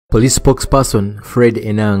Police spokesperson Fred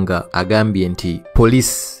Enanga agambye nti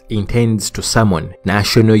police intends to summon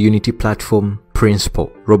National Unity Platform Principal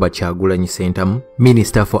Robert Kyagulanyi Ssentamu,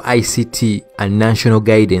 Minister for ICT and National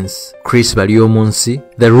Guidance Chris Baryomunsi,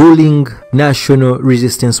 the ruling National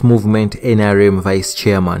Resistance Movement NRM Vice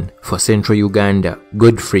Chairman for Central Uganda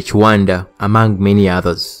Godfrey Chiwanda, among many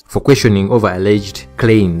others, for questioning over alleged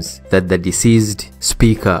claims that the deceased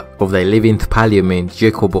Speaker of the 11th Parliament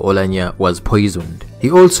Jacob Oulanyah was poisoned. He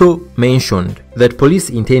also mentioned that police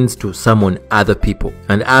intends to summon other people,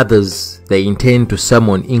 and others they intend to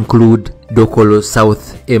summon include Dokolo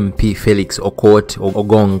South MP Felix Okot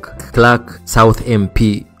Ogong, Clark South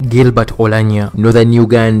MP Gilbert Oulanyah, Northern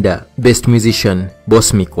Uganda Best Musician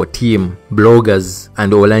Bosmic Otim, bloggers,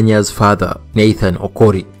 and Oulanyah's father Nathan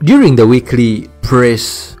Okori. During the weekly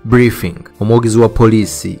press briefing, omwogezi wa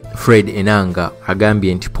polisi Fred Enanga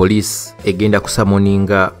agambye nti police egenda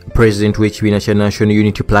kusamoninga president w'ekibiina kya National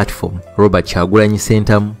Unity Platform Robert Kyagulanyi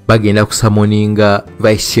Ssentamu, bagenda kusamoninga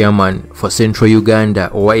vice chairman for Central Uganda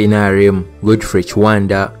owa NRM Godfrey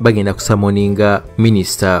Chiwanda, bagenda kusamoninga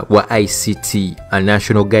minister wa ICT and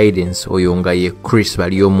National Guidance oyo nga ye Chris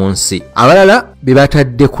Baryomunsi. Abalala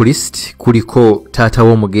bebatadde ku list kuliko taata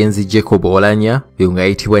w'omugenzi Jacob Oulanyah oyo nga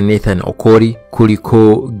ayitibwa Nathan Okori,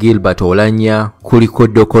 kuliko Gilbert Oulanyah, kuliko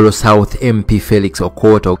Dokolo South MP Felix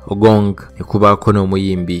Okot Ogong, ekubako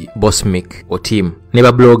n'omuyimbi Bosmic Otim, ne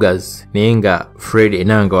ba bloggers naye nga Fred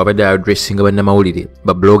Enanga wabadde addressinga bannamawulire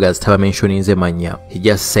ba bloggers taba mentioninze manya, he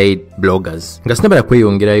just said bloggers. Nga sinabala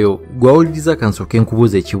kweyongerayo, gwawuliriza kansooke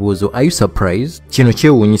nkubuuza ekibuuzo, are you surprised? Kino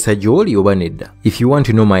kyewuunyisa gy'oli oba nedda? If you want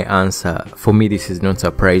to know my answer, for me this is not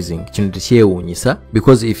surprising. Kino tekyewuunyisa,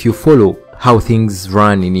 because if you follow how things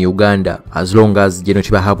run in Uganda, as long as General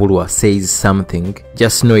Tibahabulwa says something,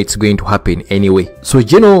 just know it's going to happen anyway. So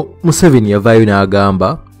General Museveni yavaayo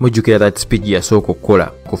n'agamba, mujjukira that speech yasooka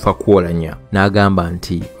okukola kufa ku Oulanyah, n'agamba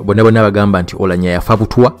nti bonna bagamba nti Oulanyah yafa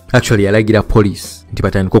butwa. Actually yalagira police nti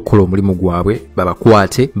batandika okukola omulimu gwabwe,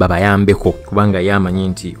 babakwate babayambeko kubanga yamanyi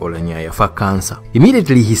nti Oulanyah yafa cancer.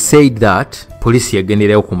 Immediately he said that police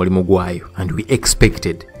yagenderayo ku mulimu gwayo, and we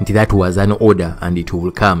expected nti that was an order and it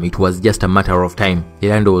will come. It was just a matter of time.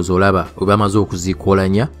 Era ndowooza olaba bwe bamaze okuziika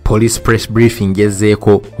Oulanyah, police press briefing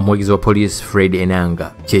ezeeko omwogezi wa police Fred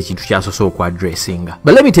Enanga kyekintu kyasoose okwadressinga.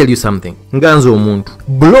 But let me tell you something, nganze omuntu,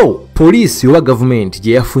 blow police oba government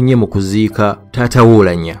gye yafunye mu kuziika taata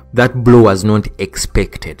w'Oulanyah, that blow was not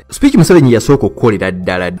expected. Speech Museveni yasooka okukolera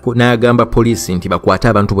ddala n'agamba police nti bakwate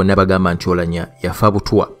abantu bonna bagamba nti Oulanyah yafa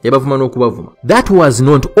butwa, yabavuma n'okubavuma. That was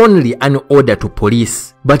not only an order to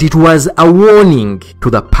police, but it was a warning to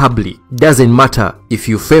the public. Doesn't matter if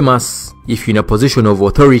you're famous, if you're in a position of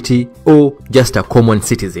authority, or just a common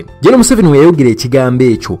citizen. General Museveni we yayogera ekigambo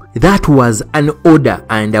ekyo, that was an order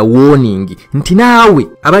and a warning nti naawe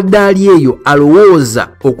abadde ali eyo alowooza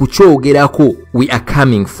okukyogerako, we are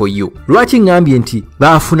coming for you. Lwaki ngambye nti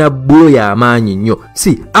baafuna bbulo y'amaanyi nnyo?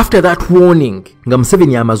 See, after that warning nga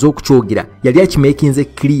Museveni amaze okukyogera, yali akimakinze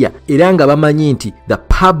clear era nga bamanyi nti the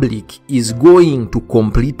public is going to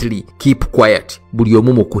completely keep quiet, buli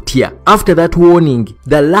omu mu kutya. After that warning,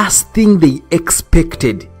 the last thing they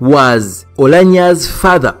expected was Oulanyah's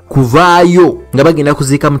father kuvaayo nga bagenda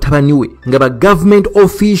kuziika mutabani we, nga ba government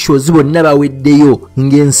officials bonna baweddeyo,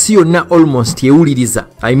 ng'ensi yonna almost ewuliriza,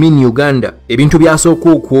 I mean Uganda. Ebintu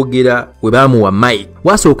byasooka okwogera we baamuwa mic,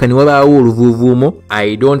 wasooka ne wabaawo oluvuuvuumo.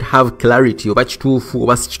 I don't have clarity oba kituufu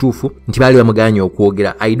oba si kituufu nti baali bamuganya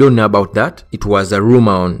okwogera. I don't know about that. It was a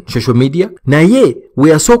rumor on social media. Naye we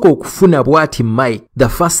yasooka okufuna bwati mic, the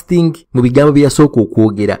first thing mu bigambo bye yasooka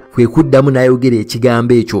okwogera kwe kuddamu n'ayogera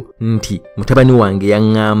ekigambo ekyo nti mutabani wange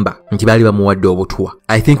yaŋŋamba nti baali bamuwadde obutwa.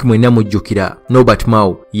 I think mwenna mujjukira Norbert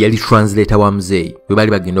Mao yali translator wa muzeeyi we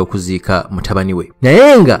baali bagenda okuziika mutabani we.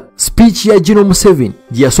 Naye nga speech ya General Museveni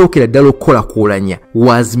gye yasookera ddala okukola ku Oulanyah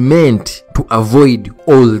was meant to avoid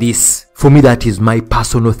all this. For me, that is my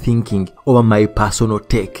personal thinking or my personal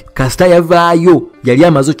take. Kasita yavaayo yali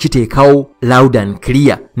amaze okiteekawo loud and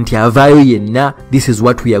clear nti avaayo yenna, this is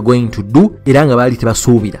what we are going to do, era nga baali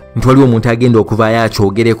tebasuubira nti waliwo omuntu agenda okuvaayo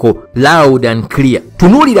akyogereko loud and clear.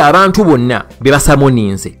 Tunuulira abantu bonna be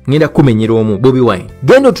basamoninze, ngenda kumenyera omu Bobi Wine.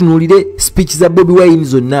 Genda otunuulire speech za Bobi Wine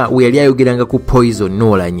zonna we yali ayogeranga ku poison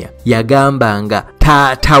n'Oulanyah. Yagambanga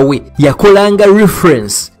taata we, yakolanga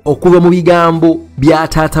reference okuva mu bigambo bya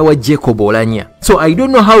taata wa Jacob Oulanyah. So I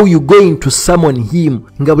don't know how you going to summon him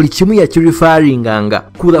nga buli kimu yakireferringanga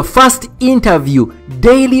ku the first interview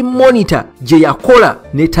Daily Monitor gye yakola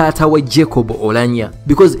ne taata wa Jacob Oulanyah,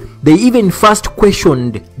 because they even first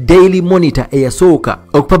questioned Daily Monitor eyasooka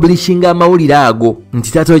okupublishinga amawulire ago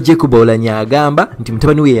nti taata wa Jacob Oulanyah agamba nti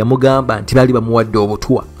mutabani we yamugamba nti bali bamuwadde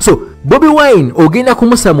obutwa. So Bobi Wine ogenda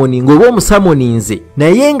kumusamoni ng'oba omusamoninze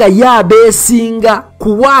naye nga yabeesinga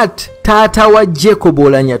ku what taata wa Jacob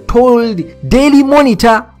Oulanyah told Daily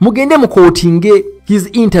Monitor. Mugende mukootinge his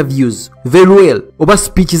interviews very well oba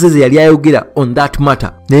speeches ze yali ayogera on that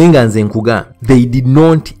matter. Naye nga nze nkugamba they did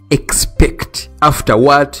not expect after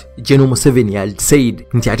what General Museveni had said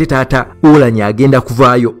nti ate taata Oulanyah agenda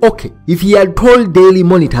kuvaayo. Okay, if he had told Daily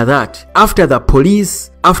Monitor that after the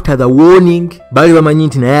police, after the warning, bali bamanyi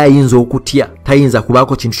nti naye ayinza okutya tayinza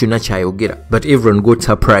kubaako kintu kyonna kyayogera. But everyone got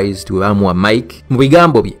surprised we bamuwa Mike. Mu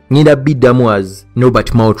bigambo bye ngenda biddamu as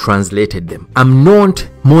Norbert Mao translated them. I'm not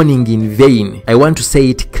mourning in vain. I want to say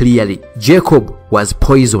it clearly. Jacob was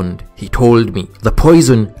poisoned, he told me. The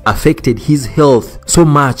poison affected his health so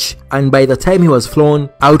much, and by the time he was flown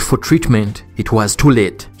out for treatment, it was too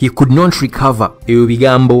late. He could not recover. Ebyo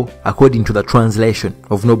bigambo, according to the translation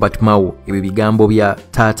of Norbert Mao, ebyo bigambo bya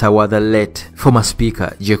taata wa the late former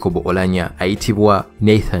speaker Jacob Oulanyah ayitibwa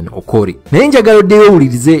Nathan Okori. Naye njagala oddeyo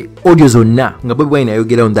owulirize audio zonna nga Bobi Wine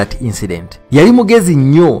ayogera on that incident. Yali mugezi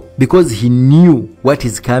nnyo because he knew what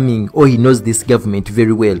is coming, or he knows this government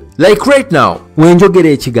very well. Like right now, wenjogera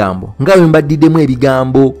ekigambo nga bwe mbaddiddemu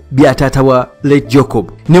ebigambo bya taata wa late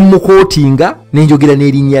Jacob ne mukootinga nenjogera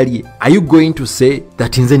n'erinnya lye, are you going to say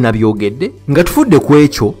that nze nabyogedde? Nga tufudde ku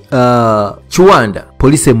ekyo Kiwanda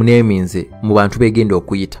police emuneeminze mu bantu begenda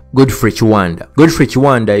okuyita Godfrey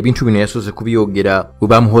Kiwanda ebintu bino yasoose kubyogera bwe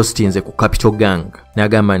bamuhostinze ku Capital Gang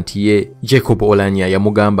n'agamba nti ye Jacob Oulanyah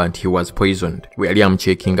yamugamba nti he was poisoned. We yali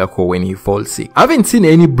amucheckingako when he falls sick. I haven't seen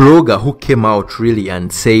any blogger who came out really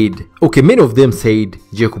and said, okay, many of them said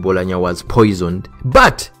Jacob Oulanyah was poisoned,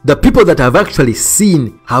 but the people that I've actually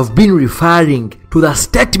seen have been referring to the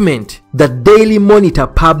statement that Daily Monitor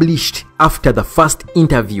published after the first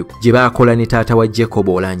interview gye baakola ne taata wa Jacob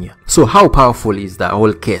Oulanyah. So how powerful is the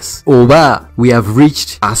whole case? Oba we have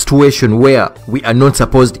reached a situation where we are not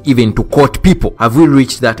supposed even to quote people. Have we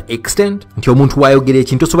reached that extent? Nti omuntu wayogera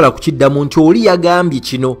ekintu tosobola kukiddamu nti oli yagambye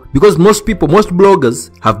kino, because most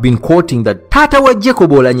bloggers have been quoting that taata wa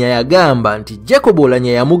Jacob Oulanyah yagamba nti Jacob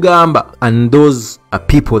Oulanyah yamugamba, and those are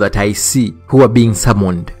people that I see who are being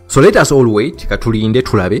summoned. So let us all wait, katulinde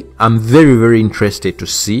tulabe. I'm very interested to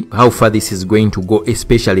see how far this is going to go,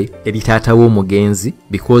 especially eri taata w'omugenzi,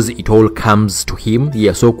 because it all comes to him.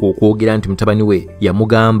 Yasooka okwogera nti mutabani we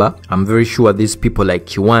yamugamba. I'm very sure these people like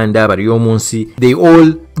Kiwanda, bali omunsi, they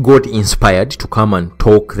all got inspired to come and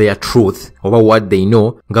talk their truth about what they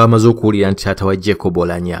know nga bamaze okuwulira nti taata wa Jacob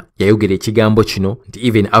Oulanyah yayogera ekigambo kino nti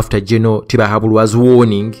even after General Tibahabulwa's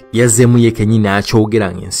warning yazzeemu ye kennyini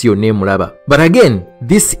akyogera ng'ensi yonna emulaba. But again,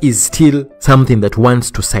 this is still something that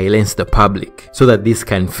wants to silence the public so that this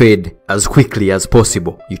can fade as quickly as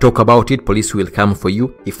possible. You talk about it, police will come for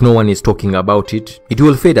you. If no one is talking about it, it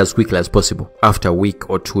will fade as quickly as possible. After a week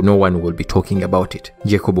or two, no one will be talking about it.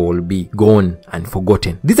 Jacob will be gone and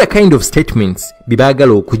forgotten. These are kind of statements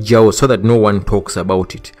bibagala okujjawo so that no one talks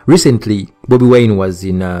about it. Recently, Bobi Wine was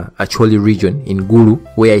in Acholi region in Gulu,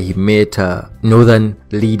 where he met northern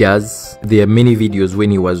leaders. There are many videos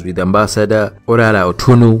when he was with Ambassador Orala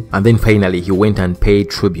Otunu, and then finally he went and paid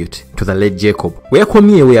tribute to the late Jacob.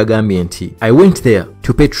 Weyakomye weyagambye nti, I went there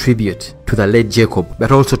to pay tribute to the late Jacob,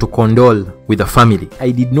 but also to condole with the family.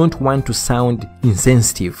 I did not want to sound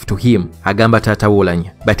insensitive to him, agamba taata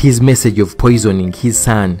Oulanyah, but his message of poisoning his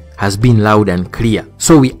son has been loud and clear.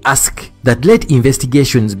 So we ask that let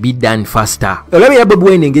investigations be done faster. Olabira Bobi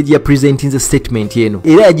Wine engeri ya presentinze statement yeno,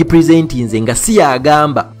 era yagipresentinze nga si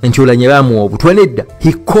yagamba nti Oulanyah bamuwa obutwa nedda.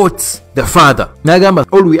 He quotes the father n'agamba,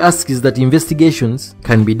 all we ask is that investigations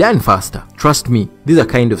can be done faster. Trust me, these are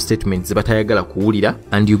kind of statements ze batayagala kuwulira,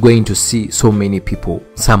 and you're going to see so many people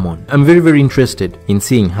summoned. I'm very interested in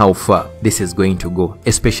seeing how far this is going to go,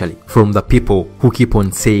 especially from the people who keep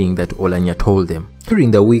on saying that Oulanyah told them.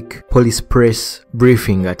 During the week, police press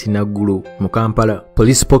briefing at Naguru, Kampala,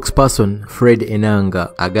 police spokesperson Fred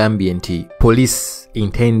Enanga agambye nti police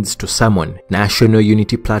intends to summon National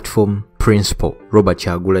Unity Platform Principal Robert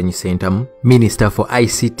Kyagulanyi Ssentamu, Minister for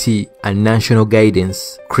ICT and National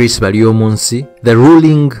Guidance Chris Balyomunsi, the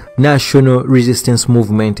ruling National Resistance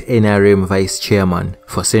Movement NRM Vice Chairman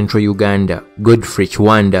for Central Uganda Godfrey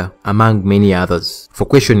Kiwanda, among many others, for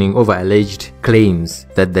questioning over alleged claims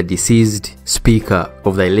that the deceased Speaker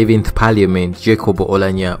of the 11th Parliament Jacob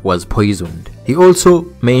Oulanyah was poisoned. He also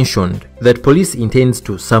mentioned that police intends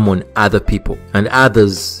to summon other people, and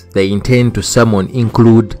others they intend to summon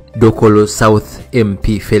include Dokolo South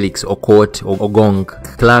MP Felix Okot Ogong,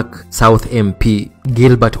 Clark South MP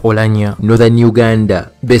Gilbert Oulanyah, Northern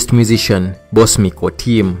Uganda best musician Bosmic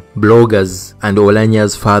Otim, bloggers, and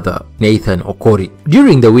Oulanyah's father Nathan Okori.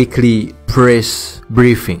 During the weekly press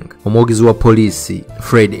briefing, omwogezi wa poliisi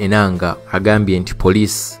Fred Enanga agambye nti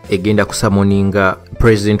police egenda kusamoninga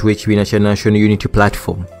president w'ekibiina kya National Unity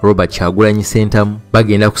Platform Robert Kyagulanyi Ssentamu,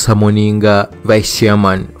 bagenda kusamoninga vice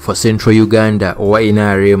chairman for Central Uganda owa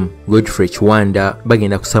NRM Godfrey Kiwanda,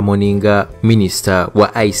 bagenda kusamoninga minister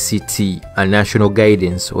wa ICT and National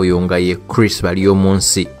Guidance oyo nga ye Chris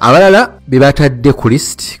Balyomunsi. Abalala bebatadde ku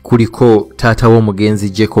list kuliko taata w'omugenzi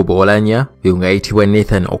Jacob Oulanyah oyo nga ayitibwa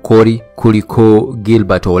Nathan Okori, kuliko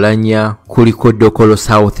Gilbert Oulanyah, kuliko Dokolo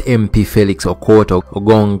South MP Felix Okot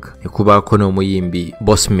Ogong, ekubako n'omuyimbi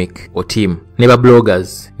Bosmic Otim ne ba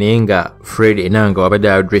bloggers naye nga Fred Enanga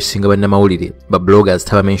wabadde addressinga bannamawulire ba bloggers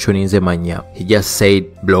taba mentioninze manya, he just said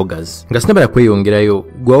bloggers. Nga sinabala kweyongerayo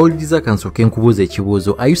gwawuliriza kansoke nkubuuza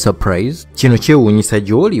ekibuuzo, are you surprised? Kino kyewuunyisa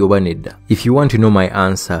gy'oli oba nedda? If you want to know my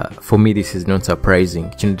answer, for me this is not surprising.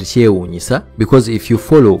 Kino tekyewuunyisa because if you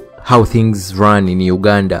follow how things run in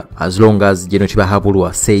Uganda, as long as General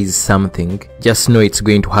Tibahabulwa says something, just know it's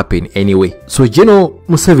going to happen anyway. So General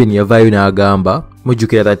Museveni yavaayo n'agamba,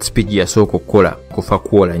 mujjukira that speech yasooka okukola kufa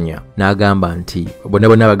ku Oulanyah, n'agamba nti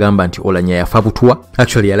bonna bagamba nti Oulanyah yafa butwa.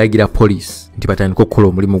 Actually yalagira police nti batandika okukola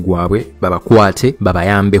omulimu gwabwe babakwate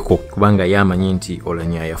babayambeko kubanga yamanyi nti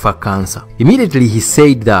Oulanyah yafa cancer. Immediately he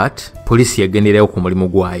said that police yagenderayo ku mulimu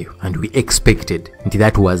gwayo, and we expected nti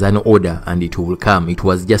that was an order and it will come. It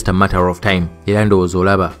was just a matter of time. Era ndowooza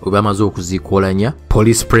olaba bwe bamaze okuziika Oulanyah,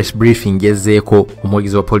 police press briefing gezzeeko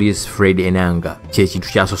omwogezi wa police Fred Enanga kyekintu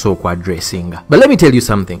kyasoose okwadressinga. But let me tell you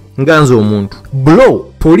something, nganze omuntu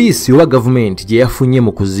blow police oba government gye yafunye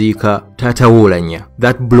mu kuziika taata w'Oulanyah,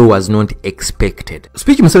 that blow was not expected.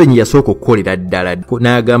 Speech Museveni yasooka okukolera ddala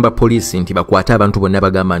n'agamba police nti bakwate abantu bonna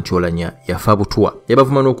bagamba nti Oulanyah yafa butwa,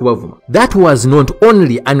 yabavuma n'okubavuma. That was not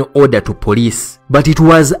only an order to police, but it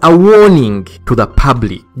was a warning to the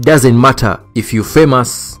public. Doesn't matter if you're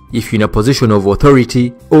famous, if you're in a position of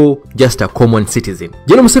authority, or just a common citizen.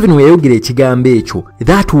 General Museveni we yayogera ekigambo ekyo,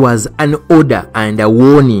 that was an order and a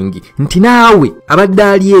warning nti naawe abadde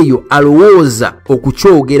ali eyo alowooza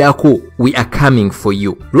okukyogerako, we are coming for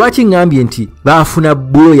you. Lwaki ngambye nti baafuna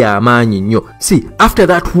blow y'amaanyi nnyo? See, after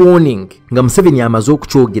that warning nga Museveni amaze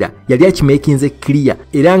okukyogera yali akimakinze clear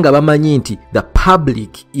era nga bamanyi nti the public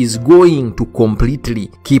is going to completely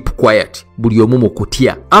keep quiet, buli omu mu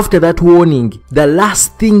kutya. After that warning, the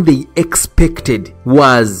last thing they expected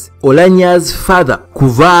was Oulanyah's father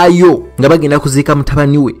kuvaayo nga bagenda kuziika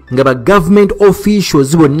mutabani we, nga ba government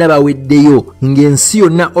officials bonna baweddeyo, ng'ensi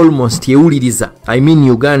yonna almost ewuliriza, I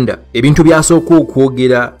mean Uganda. Ebintu byasooka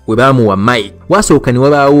okwogera we baamuwa mic, wasooka ne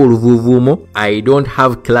wabaawo oluvuuvuumo. I don't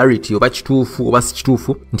have clarity oba kituufu oba si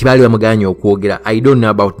kituufu nti baali bamuganya okwogera. I don't know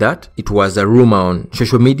about that. It was a rumor on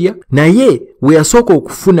social media. Naye we yasooka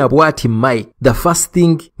okufuna bwati mic, the first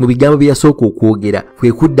thing mu bigambo bye yasooka okwogera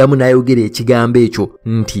kwe kuddamu n'ayogera ekigambo ekyo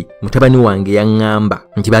nti mutabani wange yaŋŋamba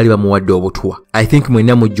nti baali bamuwadde obutwa. I think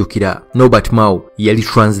mwenna mujjukira Norbert Mao yali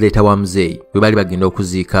translator wa Muzeeyi we baali bagenda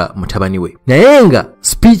okuziika mutabani we. Naye nga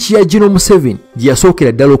speech ya General Museveni gye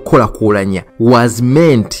yasookera ddala okukola ku Oulanyah was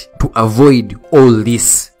meant to avoid all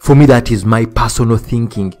this. For me, that is my personal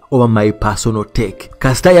thinking or my personal take.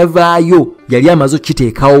 Kasita yavaayo yali amaze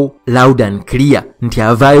okiteekawo loud and clear nti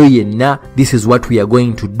avaayo yenna, this is what we are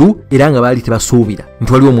going to do, era nga baali tebasuubira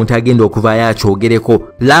nti waliwo omuntu agenda okuvaayo akyogereko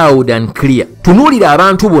loud and clear. Tunuulira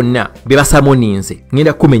abantu bonna be basamoninze,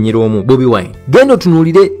 ngenda kumenyera omu Bobi Wine. Genda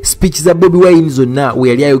otunuulire speech za Bobi Wine zonna we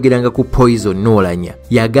yali ayogeranga ku poison n'Oulanyah.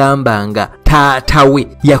 Yagambanga taata we,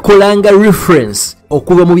 yakolanga reference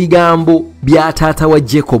okuva mu bigambo bya taata wa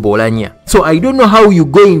Jacob Oulanyah. So I don't know how you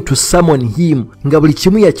going to summon him nga buli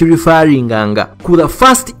kimu yakireferringanga ku the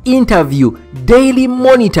first interview Daily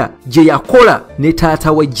Monitor gye yakola ne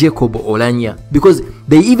taata wa Jacob Oulanyah, because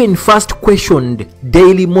they even first questioned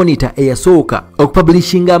Daily Monitor eyasooka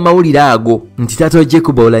okupublishinga amawulire ago nti taata wa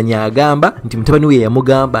Jacob Oulanyah agamba nti mutabani we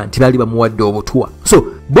yamugamba nti baali bamuwadde obutwa. So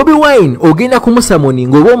Bobi Wine ogenda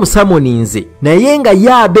kumusamoninga oba omusamoninze naye nga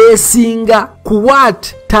yabeesinga ku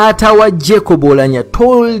what taata wa Jacob Oulanyah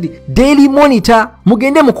told Daily Monitor.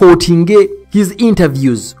 Mugende mukootinge his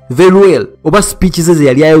interviews very well oba speeches ze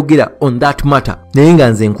yali ayogera on that matter naye nga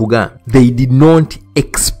nze nkugamba they did not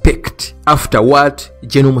expect after what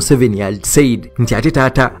General Museveni had said nti ate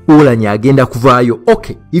taata Oulanyah agenda kuvaayo.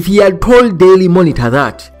 Okay, if he had told Daily Monitor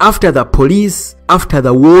that after the police, after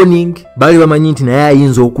the warning, bali bamanyi nti naye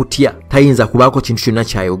ayinza okutya tayinza kubaako kintu kyonna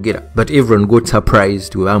kyayogera, but everyone got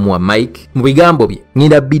surprised we bamuwa Mike. Mu bigambo bye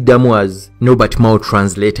ngenda biddamu as Nobert Mao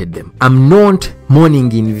translated them. I'm not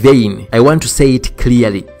mourning in vain. I want to say it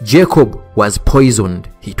clearly. Jacob was poisoned,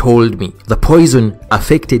 he told me. The poison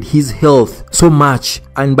affected his health so much,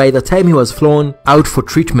 and by the time he was flown out for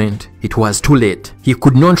treatment, it was too late. He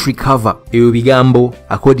could not recover. Ebyo bigambo,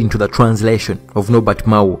 according to the translation of Nobert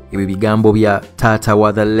Mao, ebyo bigambo bya taata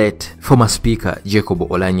wa the late former speaker Jacob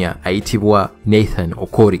Oulanyah ayitibwa Nathan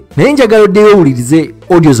Okori. Naye njagala oddeyo owulirize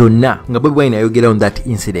audio zonna nga Bobi Wine ayogera on that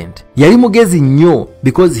incident. Yali mugezi nnyo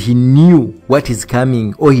because he knew what is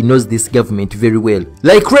coming, or he knows this government very well.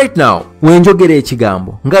 Like right now, wenjogera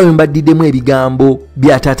ekigambo nga we mbaddiddemu ebigambo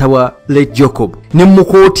bya taata wa late Jacob ne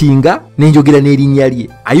mukootinga nenjogera n'erinnya lye.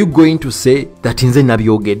 Are you going to say that nze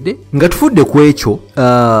nabyogedde? Nga tufudde ku ekyo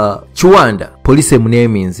Kiwanda police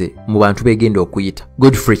emuneeminze mu bantu begenda okuyita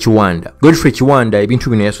Godfrey Kiwanda ebintu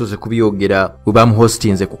bino yasoose kubyogera we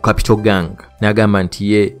bamuhostinze ku Capital Gang n'agamba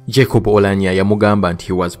nti ye Jacob Oulanyah yamugamba nti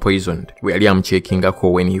he was poisoned we yali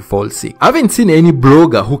amucheckingako when he falls sick. I haven't seen any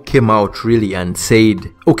blogger who came out really and said,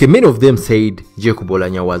 okay, many of them said Jacob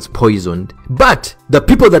Oulanyah was poisoned, but the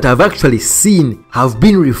people that I've actually seen have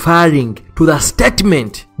been referring to the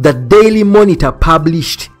statement that Daily Monitor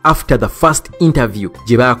published after the first interview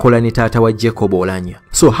gye baakola ne taata wa Jacob Oulanyah.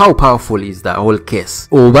 So how powerful is the whole case?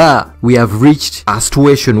 Oba we have reached a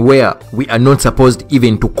situation where we are not supposed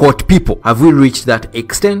even to quote people. Have we reached that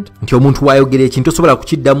extent? Nti omuntu wayogera ekintu osobola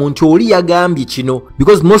kukiddamu nti oli yagambye kino,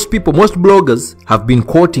 because most bloggers have been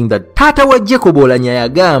quoting that taata wa Jacob Oulanyah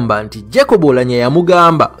yagamba nti Jacob Oulanyah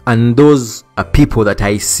yamugamba, and those are people that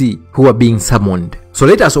I see who are being summoned. So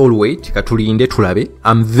let us all wait, katulinde tulabe.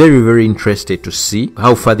 I'm very interested to see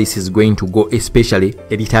how far this is going to go, especially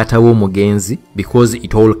eri taata w'omugenzi, because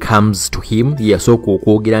it all comes to him. Yasooka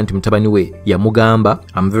okwogera nti mutabani we yamugamba.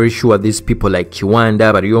 I'm very sure these people like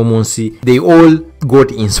Kiwanda, bali omunsi, they all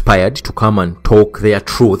got inspired to come and talk their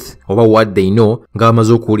truth over what they know nga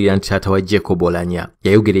bamaze okuwulira nti taata wa Jacob Oulanyah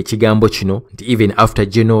yayogera ekigambo kino nti even after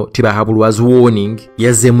General Tibahabulwa's warning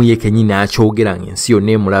yazzeemu ye kennyini akyogera ng'ensi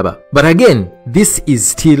yonna emulaba. But again, this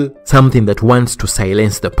is still something that wants to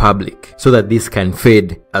silence the public so that this can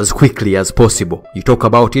fade as quickly as possible. You talk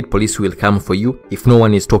about it, police will come for you. If no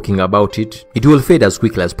one is talking about it, it will fade as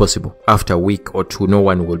quickly as possible. After a week or two, no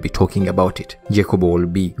one will be talking about it. Jacob will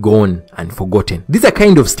be gone and forgotten. These are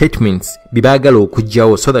kind of statements bibagala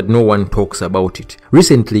okujjawo so that no one talks about it.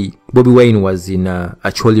 Recently, Bobi Wine was in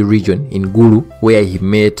Acholi region in Gulu, where he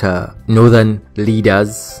met northern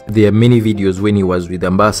leaders. There are many videos when he was with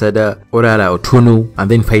Ambassador Orala Otunu, and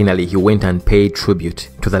then finally he went and paid tribute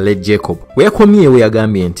to the late Jacob.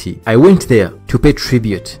 I went there to pay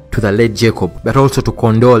tribute to the late Jacob, but also to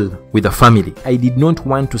condole with the family. I did not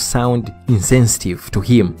want to sound insensitive to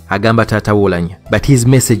him, agamba taata Oulanyah, but his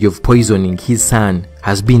message of poisoning his son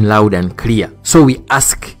has been loud and clear. So we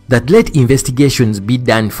ask that let investigations be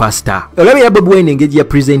done faster. Olabira Bobi Wine engeri ya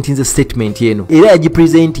presentinze statement yeno, era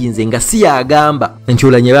yagipresentinze nga si yagamba nti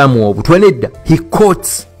Oulanyah bamuwa obutwa nedda. He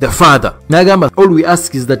quotes the father n'agamba, all we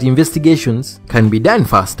ask is that investigations can be done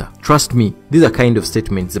faster. Trust me, these are kind of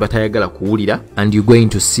statements batayagala kuwulira, and you're going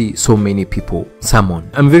to see so many people summoned.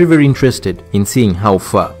 I'm very interested in seeing how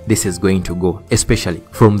far this is going to go, especially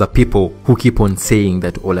from the people who keep on saying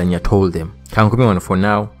that Oulanyah told them. Kankume one for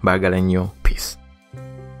now, bagala nnyo, peace.